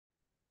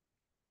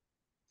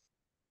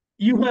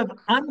You have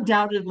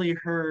undoubtedly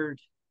heard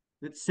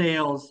that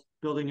sales,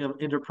 building an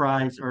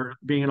enterprise, or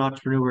being an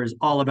entrepreneur is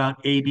all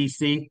about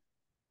ABC,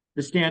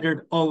 the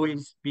standard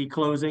always be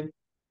closing.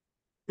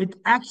 It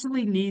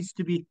actually needs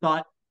to be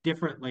thought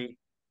differently.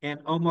 And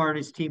Omar and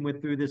his team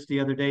went through this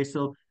the other day.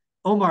 So,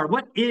 Omar,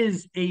 what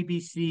is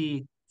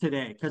ABC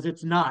today? Because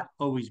it's not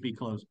always be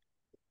closing.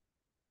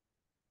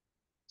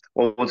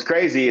 Well, what's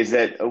crazy is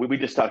that we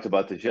just talked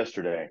about this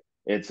yesterday.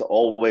 It's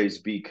always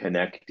be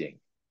connecting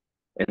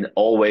and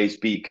always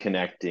be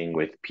connecting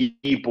with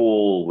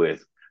people,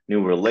 with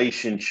new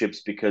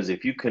relationships. Because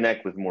if you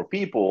connect with more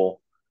people,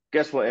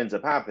 guess what ends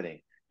up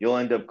happening? You'll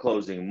end up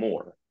closing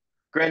more.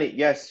 Granted,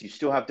 yes, you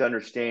still have to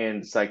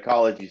understand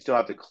psychology, you still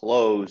have to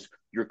close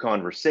your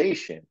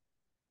conversation,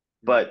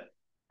 but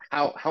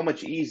how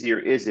much easier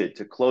is it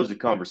to close a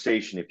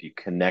conversation if you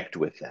connect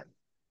with them?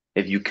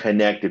 If you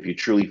connect, if you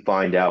truly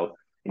find out,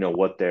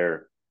 what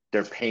their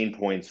pain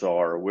points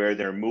are, where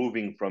they're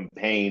moving from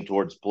pain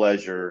towards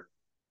pleasure,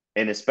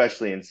 and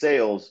especially in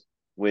sales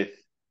with,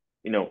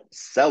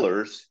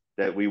 sellers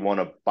that we want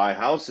to buy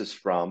houses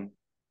from,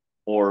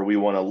 or we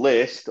want to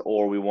list,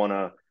 or we want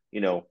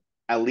to,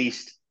 at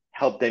least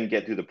help them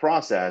get through the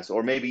process,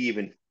 or maybe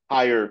even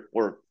hire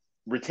or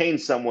retain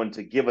someone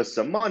to give us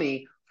some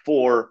money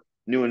for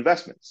new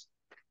investments.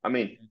 I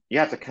mean, you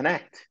have to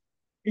connect.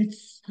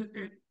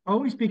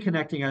 Always be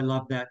connecting. I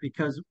love that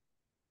because,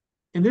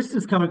 and this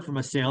is coming from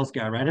a sales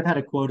guy, right? I've had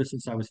a quota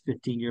since I was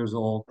 15 years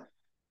old.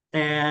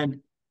 And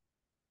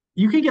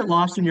you can get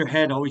lost in your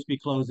head, always be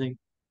closing.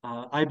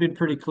 I've been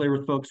pretty clear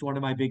with folks. One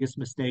of my biggest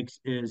mistakes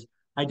is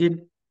I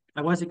didn't,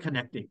 I wasn't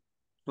connecting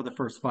for the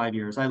first 5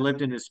 years. I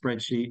lived in a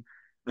spreadsheet.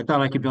 I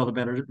thought I could build a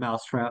better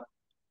mousetrap.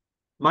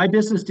 My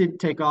business didn't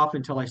take off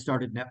until I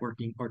started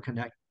networking or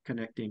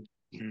connecting.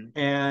 Mhm.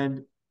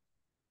 And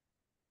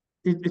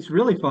it's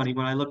really funny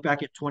when I look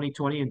back at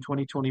 2020 and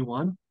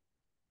 2021.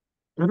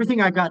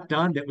 Everything I got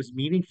done that was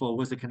meaningful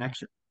was a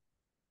connection,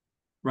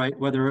 right?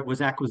 Whether it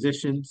was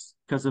acquisitions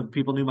because of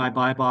people knew my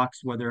buy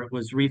box, whether it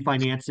was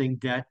refinancing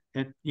debt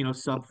at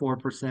sub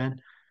 4%,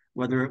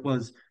 whether it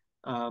was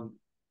um,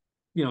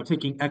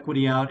 taking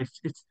equity out.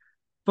 It's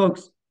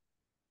folks.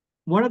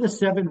 One of the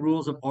seven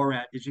rules of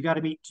ORAT is you got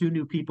to meet two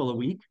new people a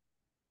week.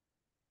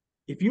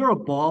 If you're a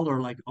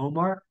baller like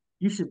Omar,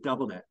 you should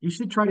double that. You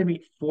should try to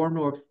meet four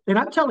more. And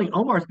I'm telling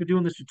Omar's been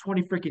doing this for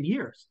 20 freaking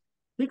years.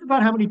 Think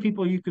about how many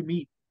people you could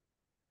meet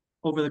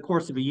over the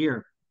course of a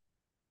year.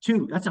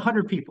 Two, that's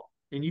 100 people.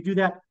 And you do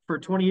that for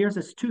 20 years,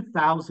 that's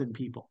 2,000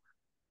 people.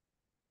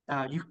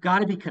 You've got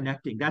to be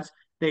connecting.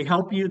 They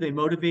help you, they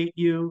motivate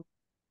you.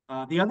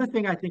 The other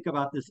thing I think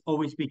about this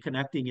always be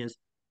connecting is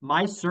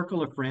my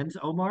circle of friends,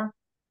 Omar,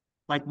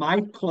 like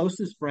my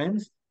closest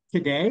friends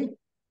today,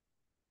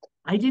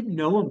 I didn't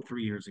know them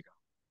 3 years ago.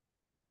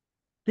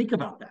 Think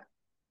about that,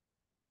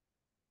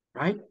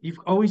 right? You've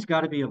always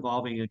got to be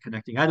evolving and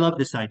connecting. I love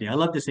this idea. I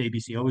love this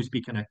ABC. Always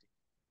be connecting.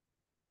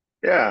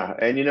 Yeah,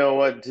 and you know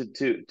what?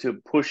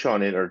 To push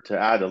on it or to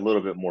add a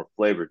little bit more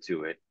flavor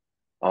to it,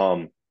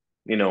 um,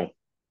 you know,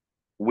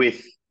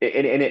 with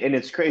and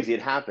it's crazy.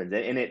 It happens,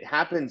 and it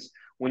happens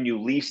when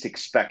you least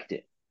expect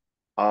it.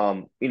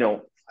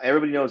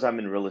 Everybody knows I'm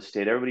in real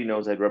estate. Everybody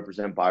knows I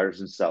represent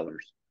buyers and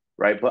sellers,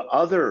 right? But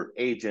other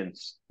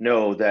agents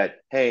know that,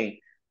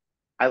 hey,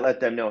 I let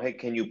them know, hey,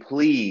 can you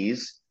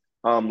please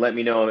let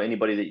me know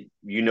anybody that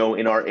you know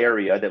in our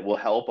area that will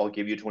help? I'll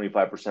give you a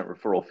 25%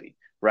 referral fee,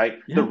 right?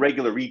 The Yeah.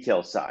 regular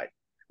retail side.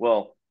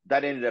 Well,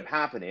 that ended up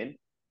happening.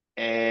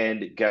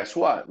 And guess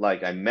what?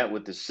 Like I met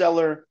with the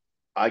seller,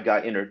 I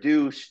got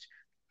introduced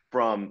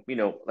from,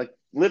 like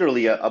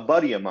literally a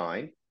buddy of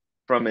mine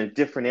from a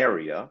different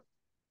area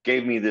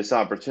gave me this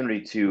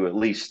opportunity to at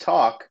least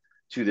talk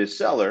to this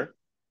seller,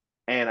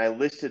 and I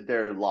listed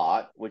their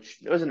lot, which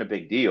wasn't a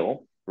big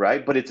deal,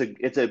 right? But it's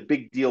a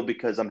big deal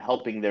because I'm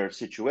helping their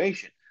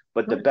situation.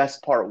 But the Right.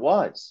 best part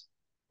was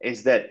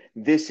is that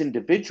this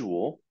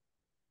individual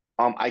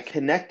I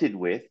connected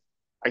with,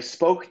 I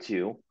spoke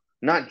to,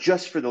 not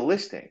just for the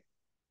listing,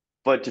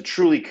 but to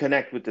truly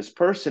connect with this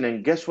person.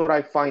 And guess what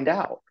I find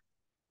out?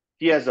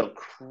 He has a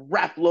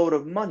crap load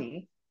of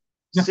money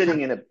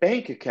sitting in a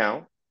bank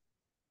account,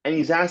 and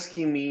he's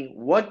asking me,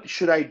 what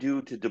should I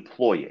do to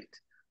deploy it?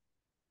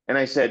 And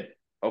I said,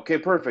 okay,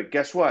 perfect.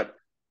 Guess what?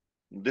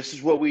 This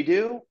is what we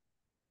do.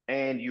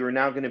 And you're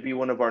now going to be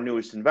one of our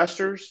newest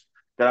investors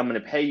that I'm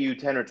going to pay you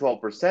 10 or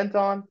 12%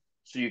 on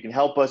so you can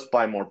help us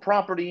buy more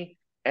property.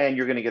 And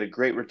you're going to get a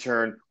great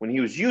return when he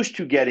was used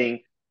to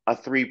getting a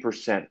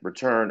 3%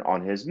 return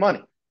on his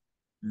money.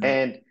 Yeah.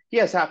 And he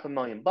has half a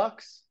million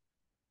bucks.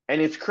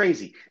 And it's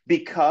crazy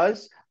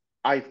because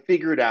I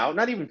figured out,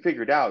 not even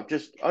figured out,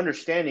 just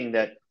understanding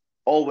that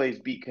always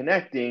be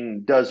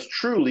connecting does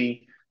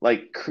truly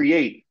like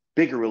create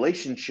bigger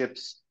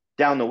relationships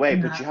down the way.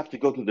 But Yeah. you have to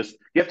go through this,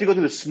 you have to go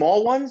through the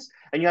small ones,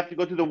 and you have to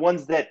go through the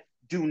ones that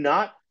do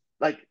not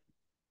like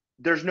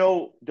there's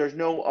no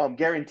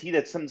guarantee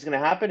that something's going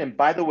to happen. And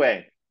by the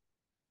way,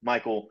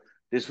 Michael,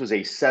 this was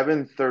a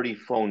 7:30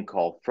 phone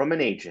call from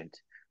an agent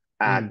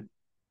at Mm.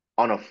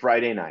 on a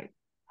Friday night.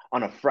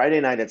 on a Friday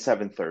night at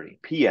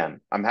 7:30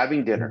 p.m. I'm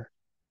having dinner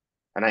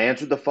and I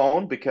answered the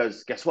phone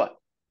because guess what?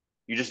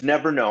 You just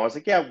never know. I was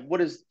like, yeah,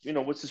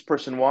 what's this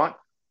person want?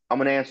 I'm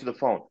going to answer the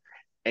phone.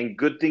 And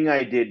good thing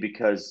I did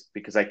because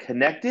I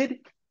connected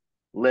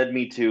led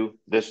me to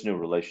this new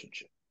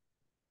relationship.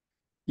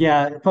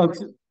 Yeah, folks,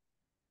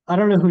 I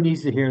don't know who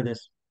needs to hear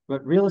this,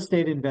 but real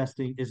estate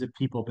investing is a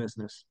people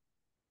business.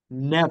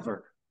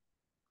 Never,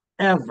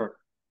 ever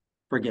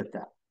forget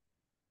that.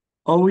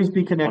 Always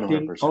be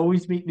connecting, 100%.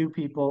 always meet new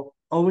people,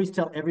 always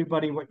tell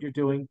everybody what you're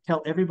doing,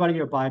 tell everybody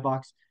your buy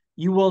box.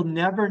 You will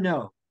never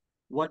know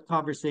what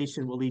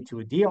conversation will lead to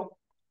a deal,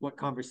 what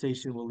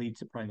conversation will lead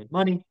to private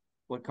money,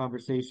 what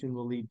conversation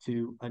will lead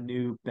to a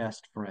new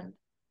best friend.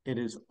 It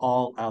is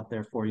all out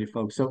there for you,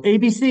 folks. So,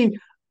 ABC,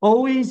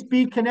 always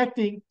be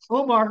connecting.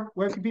 Omar,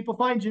 where can people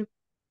find you?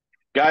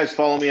 Guys,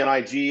 follow me on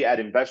IG at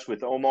Invest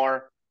with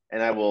Omar,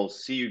 and I will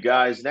see you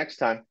guys next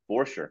time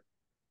for sure.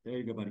 There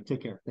you go, buddy.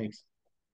 Take care. Thanks.